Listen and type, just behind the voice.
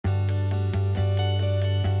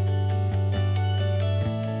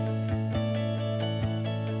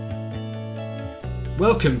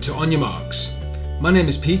Welcome to On Your Marks. My name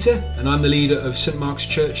is Peter and I'm the leader of St Mark's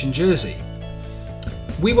Church in Jersey.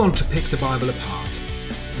 We want to pick the Bible apart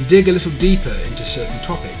and dig a little deeper into certain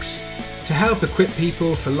topics to help equip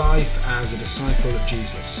people for life as a disciple of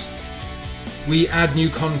Jesus. We add new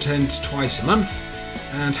content twice a month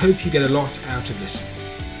and hope you get a lot out of listening.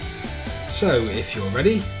 So if you're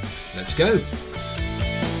ready, let's go.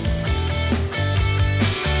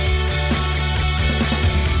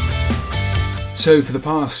 So for the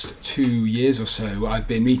past 2 years or so, I've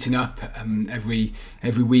been meeting up every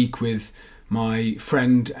week with my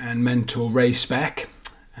friend and mentor Ray Speck,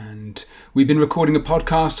 and we've been recording a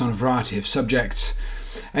podcast on a variety of subjects.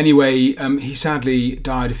 Anyway, he sadly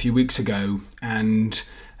died a few weeks ago, and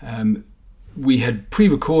we had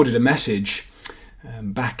pre-recorded a message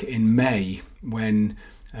back in May when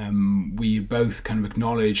we both kind of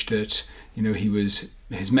acknowledged that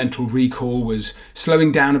his mental recall was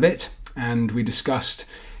slowing down a bit. And we discussed,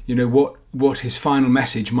 what his final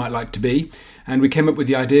message might like to be, and we came up with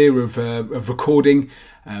the idea of recording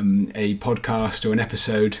a podcast or an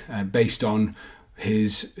episode based on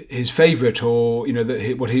his favourite, or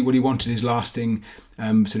what he wanted his lasting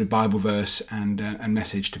sort of Bible verse and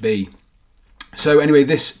message to be. So anyway,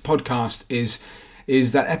 this podcast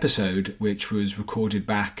is that episode which was recorded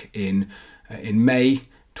back in May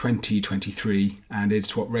 2023, and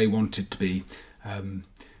it's what Ray wanted to be.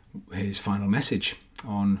 His final message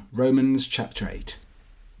on Romans Chapter 8.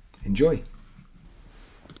 Enjoy.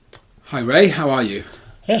 Hi Ray, how are you?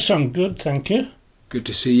 Yes, I'm good, thank you. Good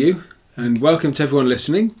to see you, and welcome to everyone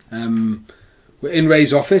listening. We're in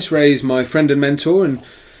Ray's office. Ray's my friend and mentor, and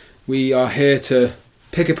we are here to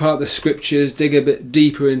pick apart the scriptures, dig a bit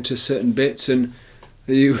deeper into certain bits. And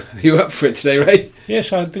are you up for it today, Ray?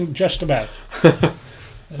 Yes, I think just about.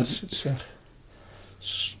 It's a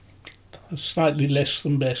slightly less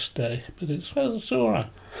than best day, but it's all right.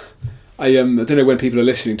 I don't know when people are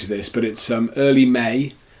listening to this, but it's early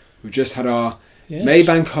May. We've just had our May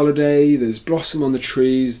bank holiday. There's blossom on the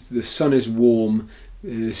trees. The sun is warm.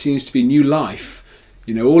 There seems to be new life,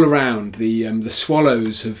 all around. The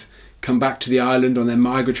swallows have come back to the island on their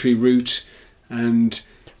migratory route, and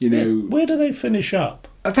where do they finish up?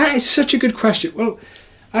 That is such a good question. Well,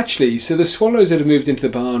 actually, so the swallows that have moved into the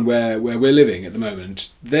barn where we're living at the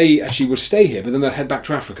moment, they actually will stay here, but then they'll head back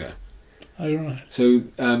to Africa. Oh, right. So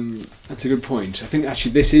that's a good point. I think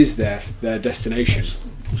actually this is their destination.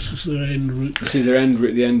 This is their end route. This is their end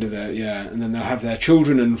route, the end of their, and then they'll have their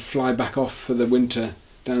children and fly back off for the winter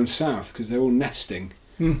down south, because they're all nesting.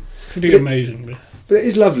 Pretty amazing. But it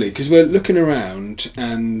is lovely, because we're looking around,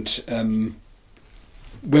 and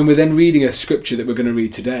when we're then reading a scripture that we're going to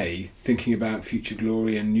read today, thinking about future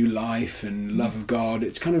glory and new life and love of God,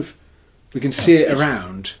 it's kind of, we can see it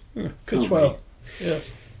around. Fits well. Yeah.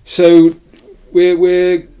 So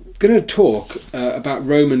we're going to talk about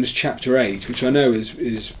Romans Chapter 8, which I know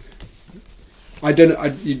is I don't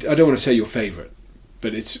want to say your favourite,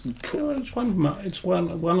 but it's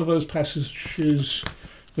one of those passages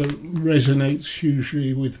that resonates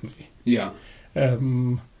hugely with me. Yeah.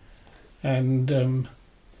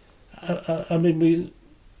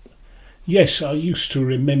 I used to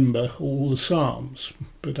remember all the Psalms,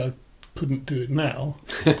 but I couldn't do it now.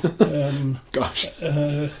 Gosh.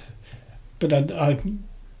 But I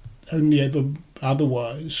only ever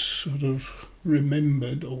otherwise sort of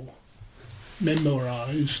remembered or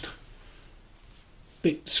memorised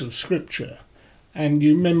bits of scripture, and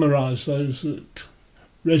you memorise those that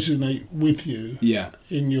resonate with you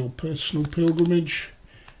in your personal pilgrimage.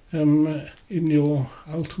 In your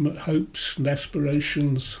ultimate hopes and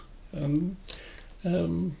aspirations,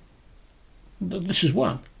 this is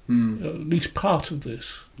one. At least part of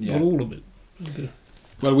this, not all of it.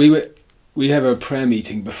 Well, we have a prayer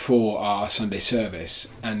meeting before our Sunday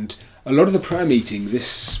service, and a lot of the prayer meeting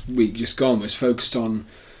this week just gone was focused on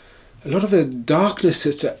a lot of the darkness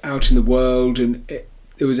that's out in the world, and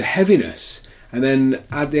there was a heaviness. And then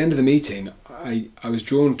at the end of the meeting, I was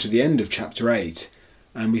drawn to the end of chapter 8.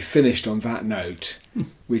 And we finished on that note,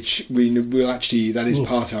 which we'll actually, that is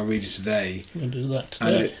part of our reading today. We'll do that today.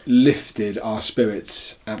 And it lifted our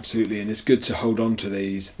spirits, absolutely. And it's good to hold on to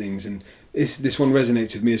these things. And this one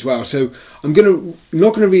resonates with me as well. So I'm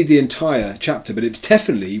not going to read the entire chapter, but it's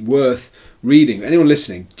definitely worth reading. Anyone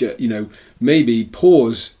listening, maybe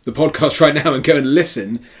pause the podcast right now and go and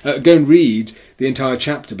go and read the entire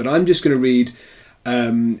chapter. But I'm just going to read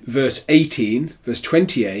verse 18, verse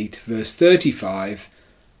 28, verse 35,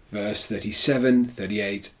 verse 37,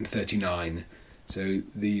 38 and 39. So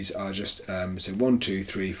these are just 6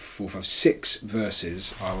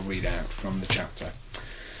 verses I'll read out from the chapter.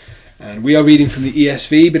 And we are reading from the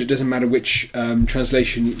ESV, but it doesn't matter which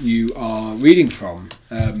translation you are reading from.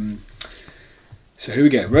 So here we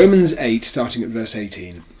go. Romans 8, starting at verse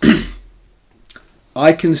 18.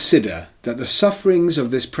 I consider that the sufferings of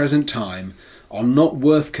this present time are not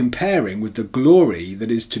worth comparing with the glory that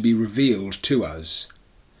is to be revealed to us.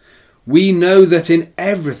 We know that in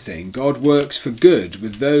everything God works for good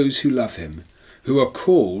with those who love him, who are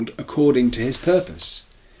called according to his purpose.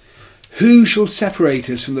 Who shall separate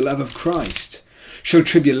us from the love of Christ? Shall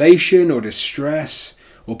tribulation or distress,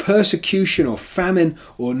 or persecution or famine,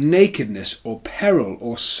 or nakedness, or peril,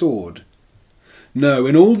 or sword? No,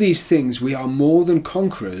 in all these things we are more than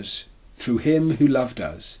conquerors through him who loved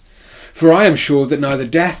us. For I am sure that neither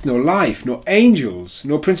death, nor life, nor angels,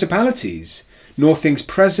 nor principalities, nor things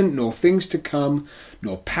present, nor things to come,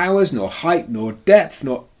 nor powers, nor height, nor depth,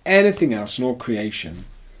 nor anything else, nor creation,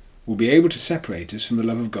 will be able to separate us from the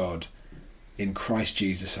love of God in Christ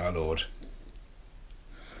Jesus our Lord.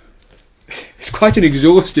 It's quite an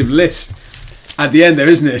exhaustive list at the end there,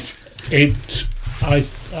 isn't it? I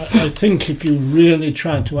think if you really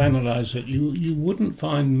tried to analyse it, you wouldn't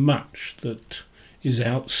find much that is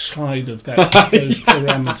outside of those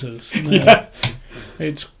parameters. No. Yeah.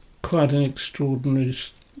 It's quite an extraordinary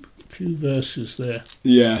few verses there.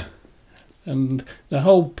 Yeah. And the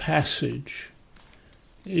whole passage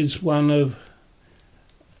is one of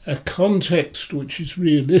a context which is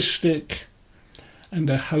realistic and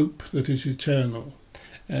a hope that is eternal.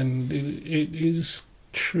 And it is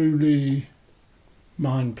truly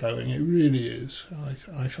mind-blowing. It really is.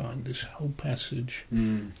 I find this whole passage.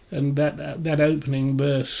 And that opening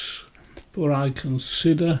verse, for I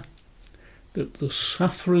consider that the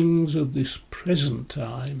sufferings of this present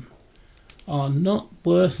time are not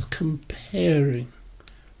worth comparing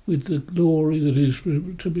with the glory that is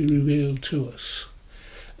to be revealed to us.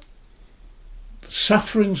 The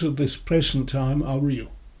sufferings of this present time are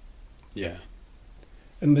real. Yeah.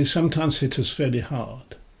 And they sometimes hit us very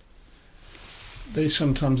hard. They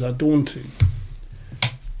sometimes are daunting.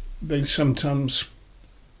 They sometimes,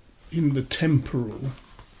 in the temporal,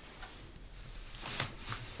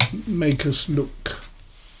 make us look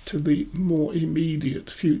to the more immediate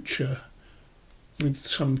future with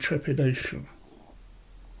some trepidation.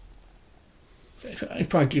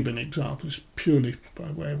 If I give an example, it's purely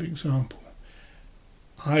by way of example.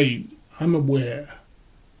 I'm aware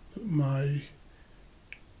that my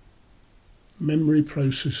memory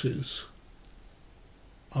processes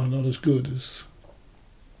are not as good as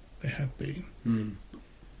they have been.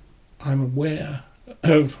 I'm aware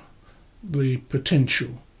of the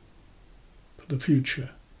potential for the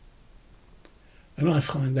future. And I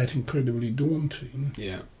find that incredibly daunting.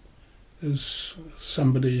 Yeah. As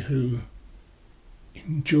somebody who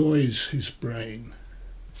enjoys his brain.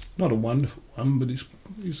 Not a wonderful one, but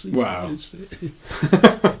wow.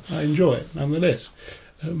 I enjoy it nonetheless.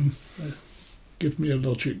 Give me a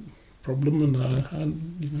logic problem and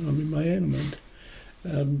I'm in my element.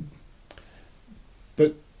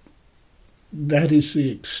 But that is the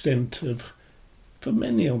extent of, for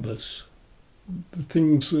many of us, the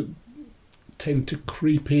things that tend to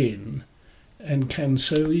creep in and can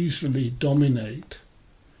so easily dominate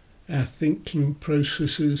our thinking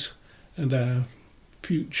processes and our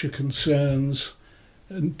future concerns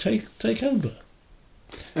and take over.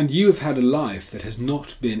 And you have had a life that has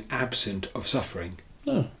not been absent of suffering.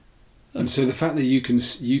 No. And so the fact that you can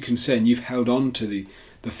say, and you've held on to the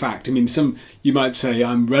fact, I mean, you might say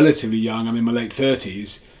I'm relatively young, I'm in my late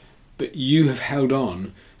 30s, but you have held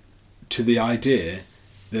on to the idea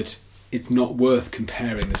that it's not worth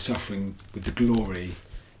comparing the suffering with the glory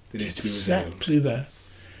that is to be revealed. Exactly that.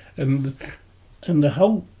 And the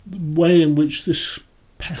whole way in which this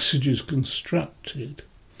passage is constructed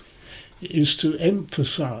is to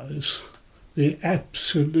emphasise the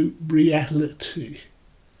absolute reality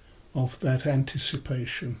of that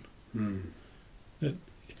anticipation. That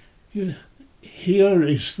here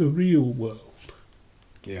is the real world.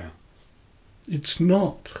 Yeah. It's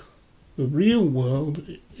not. The real world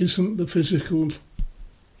isn't the physical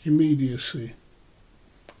immediacy.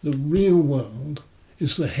 The real world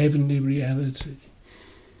is the heavenly reality.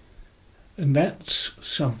 And that's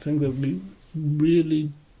something that we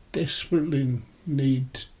really desperately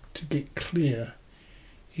need to get clear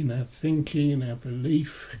in our thinking, in our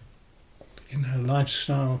belief, in our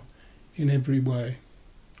lifestyle, in every way.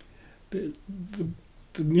 The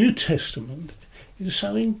New Testament is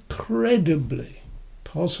so incredibly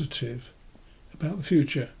positive about the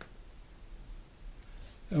future.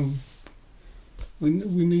 And we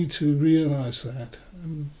need to realise that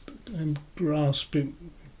and grasp it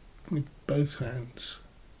with both hands.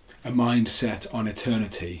 A mind set on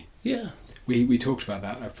eternity Yeah. We talked about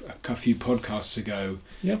that a few podcasts ago.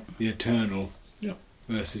 Yep. The eternal Yep.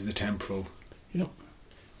 versus the temporal. Yep.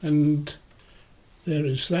 And there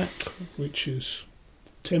is that which is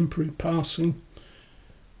temporary, passing,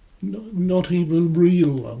 not even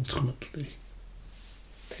real ultimately,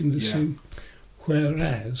 in the same,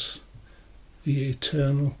 whereas the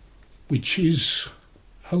eternal, which is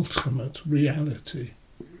ultimate reality,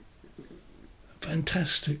 a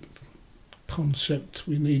fantastic concept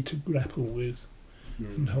we need to grapple with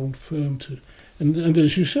and hold firm to. And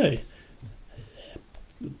as you say,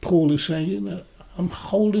 Paul is saying, I'm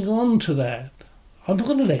holding on to that. I'm not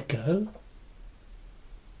going to let go.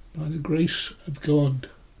 By the grace of God,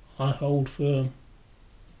 I hold firm,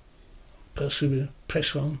 persevere,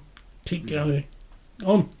 press on, keep going,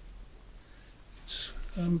 on. It's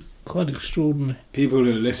quite extraordinary. People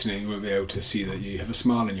who are listening will be able to see that you have a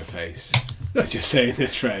smile on your face as you're saying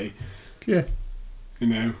this, Ray. Yeah. You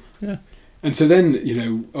know? Yeah. And so then,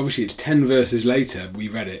 obviously it's 10 verses later, we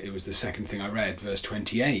read it, it was the second thing I read, verse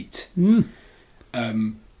 28.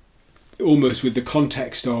 Almost with the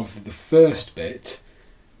context of the first bit,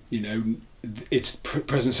 it's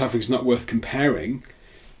present suffering is not worth comparing.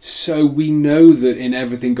 So we know that in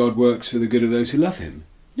everything God works for the good of those who love him.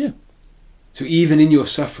 Yeah. So even in your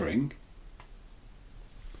suffering,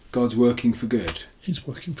 God's working for good. He's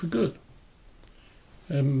working for good.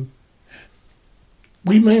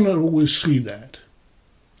 We may not always see that.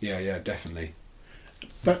 Yeah, definitely.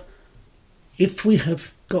 But if we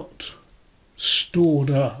have got stored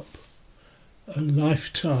up a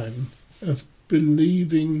lifetime of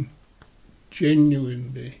believing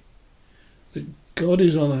genuinely that God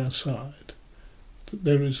is on our side, that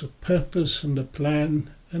there is a purpose and a plan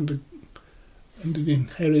and an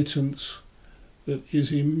inheritance that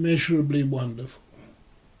is immeasurably wonderful,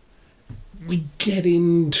 we get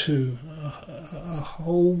into a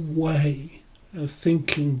whole way of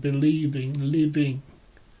thinking, believing, living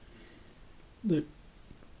that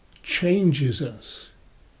changes us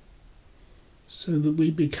so that we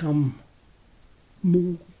become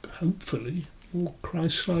more, hopefully, more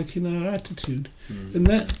Christ-like in our attitude. And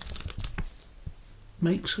that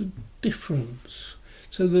makes a difference.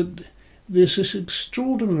 So that there's this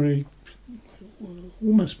extraordinary,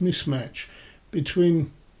 almost mismatch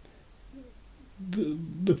between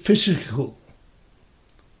the physical,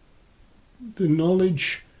 the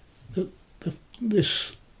knowledge that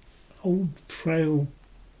this old frail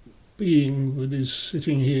being that is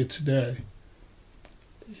sitting here today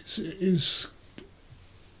is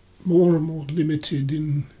more and more limited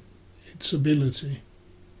in its ability,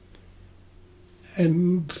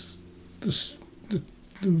 and the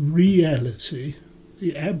reality,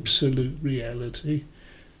 the absolute reality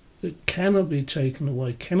that cannot be taken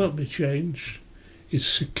away, cannot be changed, is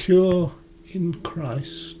secure in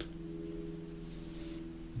Christ.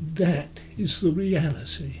 That is the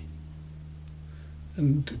reality.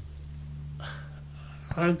 And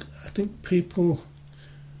I think people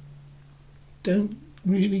don't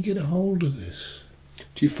really get a hold of this.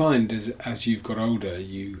 Do you find as you've got older,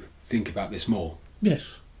 you think about this more?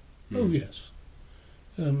 Yes. Oh, yes.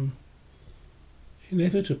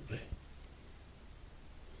 Inevitably.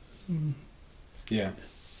 Yeah.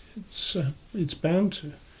 It's bound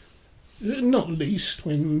to. Not least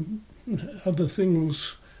when other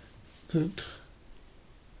things that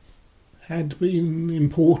had been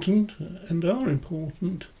important and are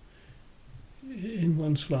important in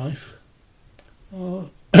one's life are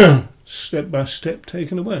step by step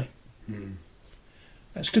taken away.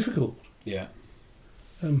 That's difficult. Yeah.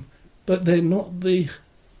 But they're not the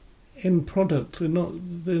end product. They're not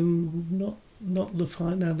the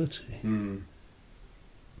finality.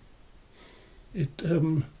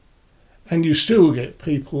 And you still get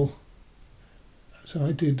people, as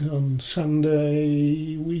I did on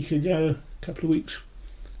Sunday a couple of weeks,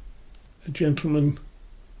 a gentleman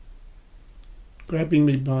grabbing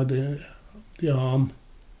me by the arm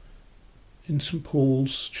in St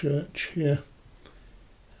Paul's Church here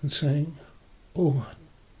and saying, "Oh, I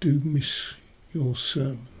do miss your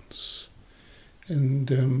sermons,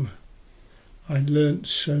 and I learnt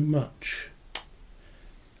so much."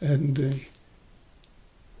 And you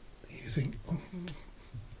think, oh,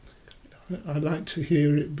 I like to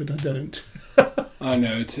hear it, but I don't. I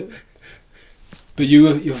know but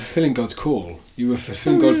you're fulfilling God's call. You were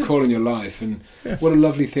fulfilling God's call in your life, and what a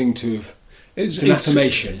lovely thing to have. It's an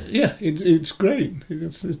affirmation. Yeah, it's great.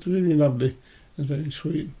 It's really lovely. It's very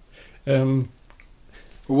sweet. Well,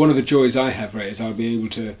 one of the joys I have, Ray, is I'll be able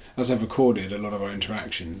to, as I've recorded a lot of our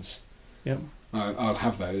interactions, I'll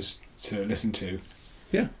have those to listen to.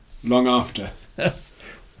 Yeah. Long after.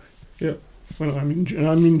 Yeah. Well, I'm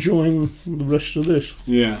enjoying the rest of this.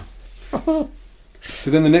 Yeah.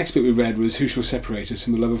 So then the next bit we read was, who shall separate us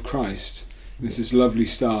from the love of Christ? This is a lovely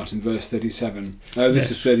start in verse 37. Oh,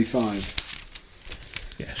 this is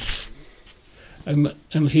 35. Yes.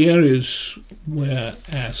 And here is where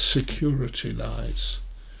our security lies.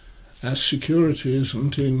 Our security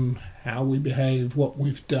isn't in how we behave, what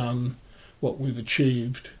we've done, what we've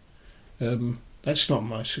achieved. That's not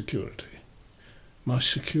my security. My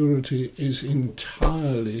security is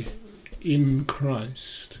entirely in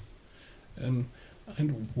Christ. And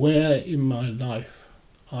where in my life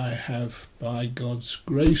I have, by God's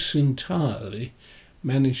grace entirely,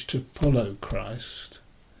 managed to follow Christ,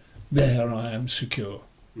 there I am secure.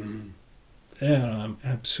 There I am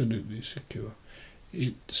absolutely secure.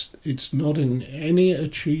 It's not in any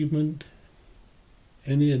achievement,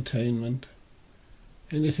 any attainment,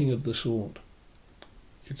 anything of the sort.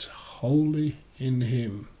 It's wholly in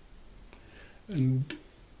Him. And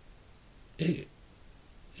it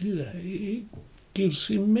gives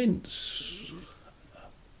immense,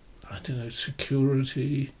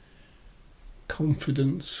 security,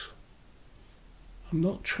 confidence. I'm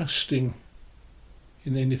not trusting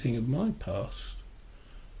in anything of my past.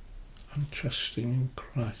 I'm trusting in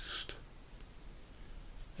Christ.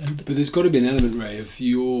 But there's got to be an element, Ray, of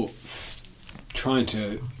you're trying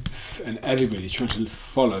to, and everybody's trying to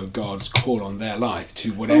follow God's call on their life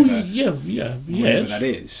to whatever, whatever that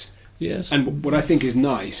is. Yes. And what I think is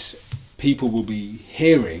nice, people will be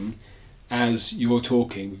hearing as you're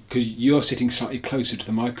talking, because you're sitting slightly closer to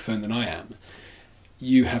the microphone than I am.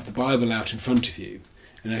 You have the Bible out in front of you,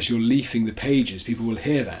 and as you're leafing the pages, people will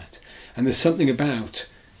hear that. And there's something about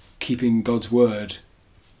keeping God's word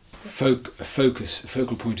a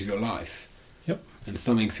focal point of your life. Yep. And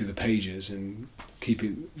thumbing through the pages and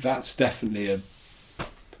keeping, that's definitely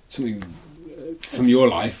something from your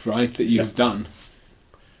life, right, that you have done.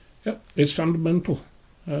 Yep, it's fundamental.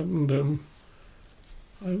 And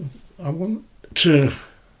I want to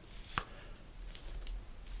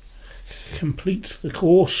complete the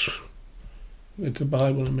course with the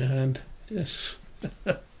Bible in my hand. Yes.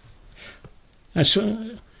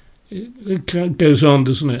 It goes on,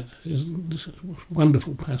 doesn't it? It's a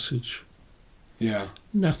wonderful passage. Yeah.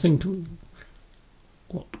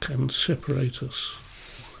 What can separate us?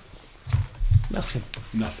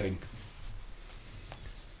 Nothing.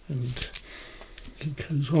 And it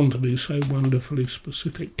goes on to be so wonderfully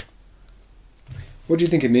specific. What do you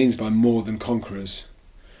think it means by more than conquerors?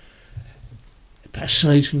 A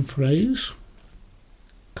fascinating phrase.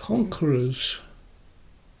 Conquerors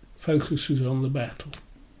focuses on the battle.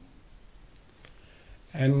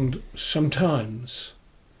 And sometimes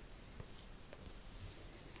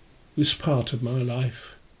this part of my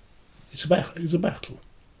life is a battle.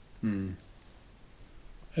 Mm.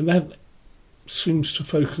 And that seems to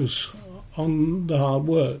focus on the hard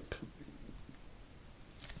work.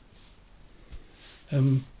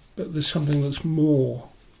 But there's something that's more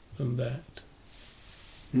than that.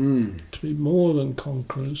 To be more than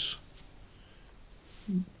conquerors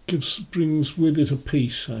brings with it a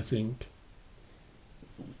peace, I think.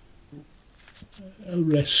 A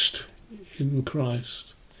rest in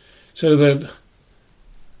Christ. So that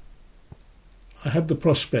I have the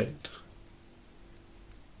prospect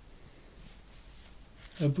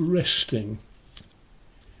of resting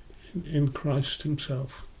in Christ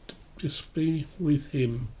Himself, to just be with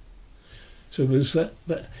Him. So there's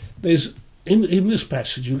there's in this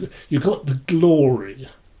passage you've got the glory,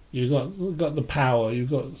 you've got the power, you've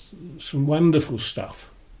got some wonderful stuff,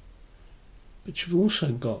 but you've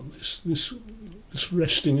also got this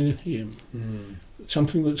resting in Him.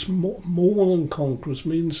 Something that's more than conquerors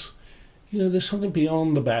means, there's something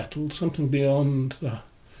beyond the battle, something beyond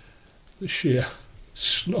the sheer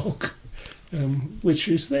slog, which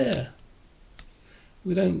is there.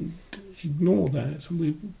 We don't ignore that, and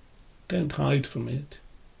we don't hide from it,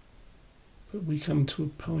 but we come to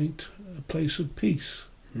a place of peace.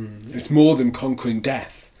 It's more than conquering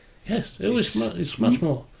death. Yes, it's much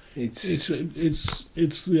more. It's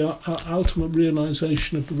the ultimate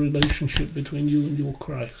realisation of the relationship between you and your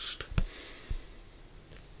Christ.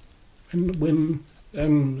 And when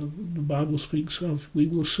the Bible speaks of, we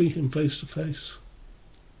will see Him face to face.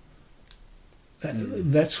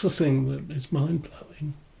 That's the thing that is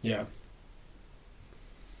mind-blowing. Yeah.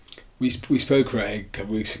 We spoke, Ray, a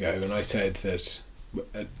couple of weeks ago, and I said that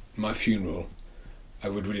at my funeral I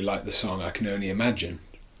would really like the song I Can Only Imagine.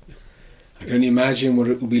 I can only imagine what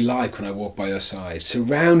it will be like when I walk by your side.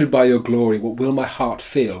 Surrounded by your glory, what will my heart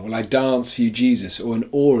feel? Will I dance for you, Jesus, or in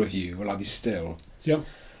awe of you will I be still? Yeah.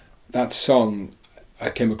 That song I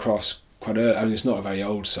came across quite early. I mean, it's not a very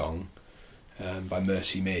old song, by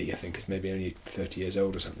Mercy Me. I think it's maybe only 30 years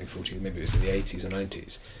old or something, 40, maybe it was in the 80s or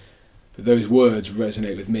 90s. But those words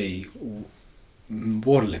resonate with me.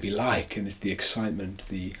 What will it be like? And it's the excitement,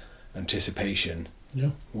 the anticipation. Yeah.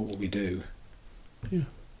 What will we do? Yeah.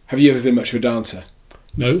 Have you ever been much of a dancer?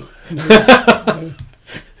 No. No.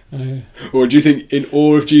 Or do you think in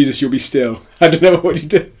awe of Jesus you'll be still? I don't know what you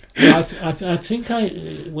do. I think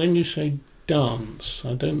when you say dance,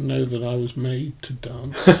 I don't know that I was made to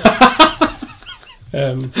dance.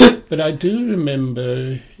 But I do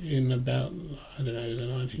remember in about, I don't know, the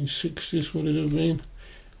 1960s, would it have been,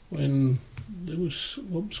 when there was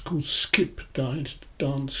what was called skip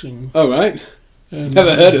dancing. Oh, right.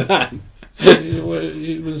 Never heard of that.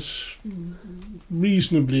 It was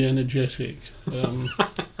reasonably energetic, but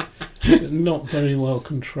not very well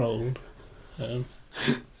controlled. And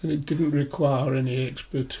it didn't require any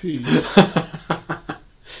expertise.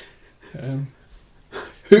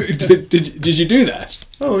 Did you do that?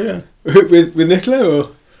 Oh yeah. with Nicola or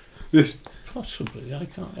this? Possibly. I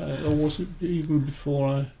can't. Or was it even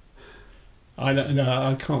before I don't know.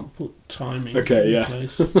 I can't put timing. Okay. Yeah.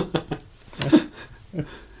 Place.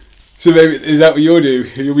 So maybe is that what you'll do?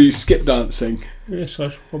 You'll be skip dancing. Yes, I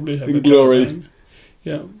should probably have in a glory. Time.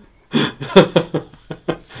 Yeah.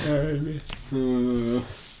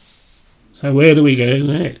 So where do we go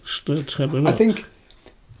next? Let's have a look. I think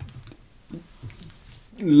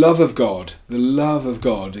the love of God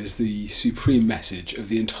is the supreme message of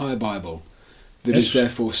the entire Bible that is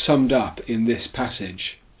therefore summed up in this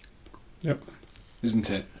passage. Yep. Isn't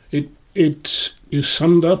it? It is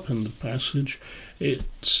summed up in the passage.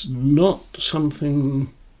 It's not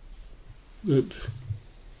something that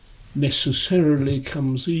necessarily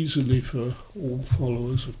comes easily for all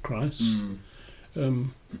followers of Christ.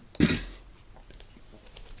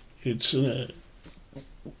 It's a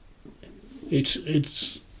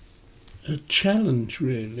challenge,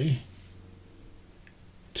 really,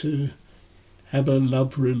 to have a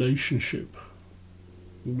love relationship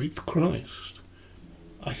with Christ.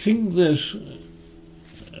 I think there's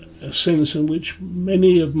a sense in which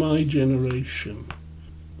many of my generation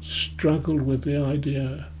struggled with the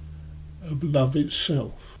idea of love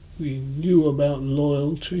itself. We knew about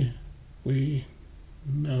loyalty, we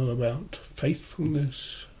know about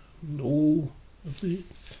faithfulness, and all of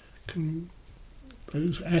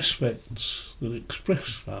those aspects that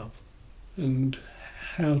express love and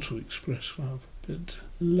how to express love. But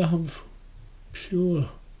love, pure,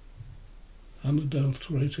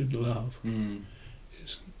 unadulterated love,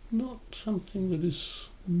 is not something that is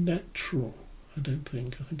natural, I don't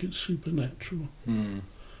think. I think it's supernatural. And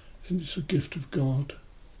it's a gift of God.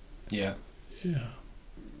 Yeah. Yeah.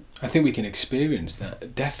 I think we can experience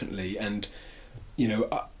that, definitely. And, you know,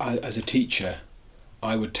 I, as a teacher,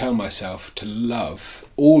 I would tell myself to love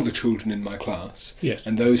all the children in my class. Yes.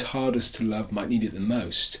 And those hardest to love might need it the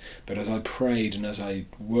most. But as I prayed and as I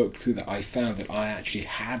worked through that, I found that I actually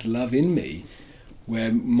had love in me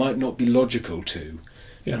where might not be logical to.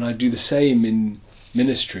 Yeah. And I do the same in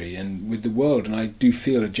ministry and with the world, and I do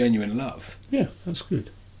feel a genuine love. Yeah, that's good.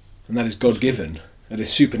 And that is God-given. That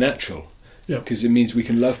is supernatural. Yeah. Because it means we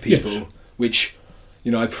can love people, yes. Which,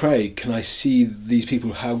 you know, I pray, can I see these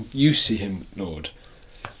people how you see him, Lord?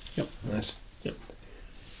 Yep. Yep.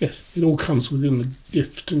 Yes, it all comes within the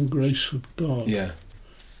gift and grace of God. Yeah.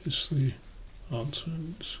 Is the answer.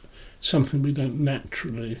 It's something we don't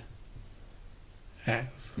naturally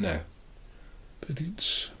have. No. But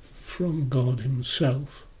it's from God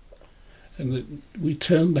himself. And that we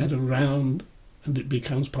turn that around and it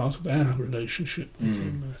becomes part of our relationship with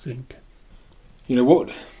him, I think. You know what?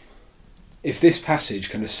 If this passage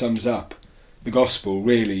kind of sums up the gospel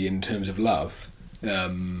really in terms of love, or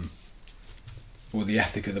the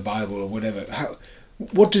ethic of the Bible or whatever,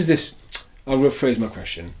 what does this... I'll rephrase my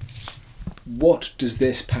question. What does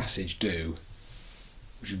this passage do,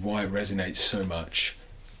 which is why it resonates so much?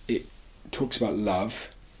 It talks about love,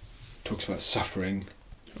 talks about suffering.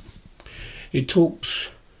 It talks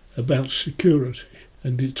about security,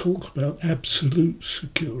 and it talks about absolute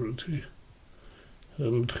security.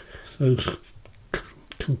 And those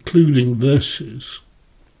concluding verses,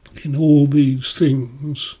 in all these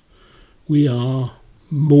things, we are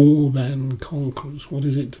more than conquerors. What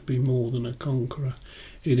is it to be more than a conqueror?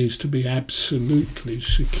 It is to be absolutely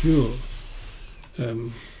secure.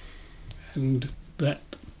 And that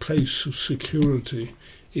place of security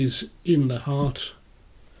is in the heart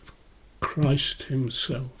of Christ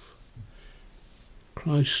himself.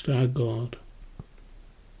 Christ our God,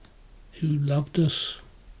 who loved us.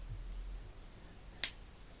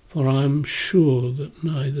 For I am sure that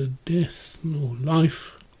neither death, nor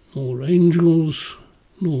life, nor angels,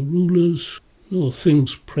 nor rulers, nor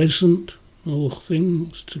things present, nor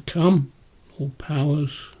things to come, nor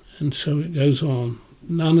powers, and so it goes on.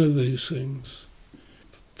 None of these things,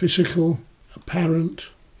 physical, apparent,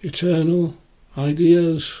 eternal,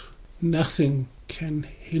 ideas, nothing can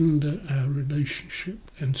hinder our relationship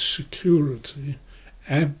and security,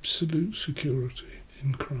 absolute security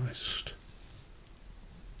in Christ.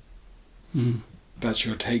 That's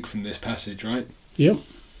your take from this passage, right? Yep.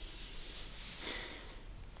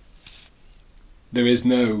 There is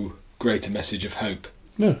no greater message of hope,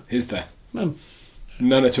 No. is there? None.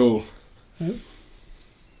 None at all. No.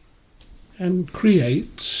 And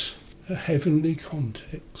creates a heavenly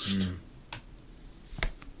context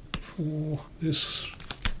for this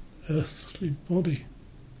earthly body.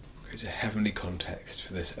 It's a heavenly context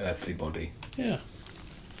for this earthly body. Yeah.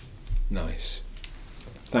 Nice.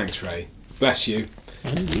 Thanks, Ray. Bless you.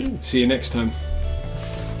 And you. See you next time.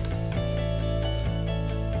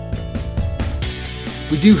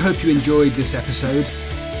 We do hope you enjoyed this episode.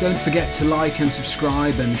 Don't forget to like and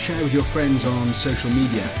subscribe and share with your friends on social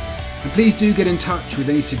media. And please do get in touch with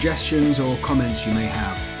any suggestions or comments you may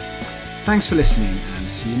have. Thanks for listening and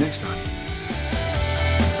see you next time.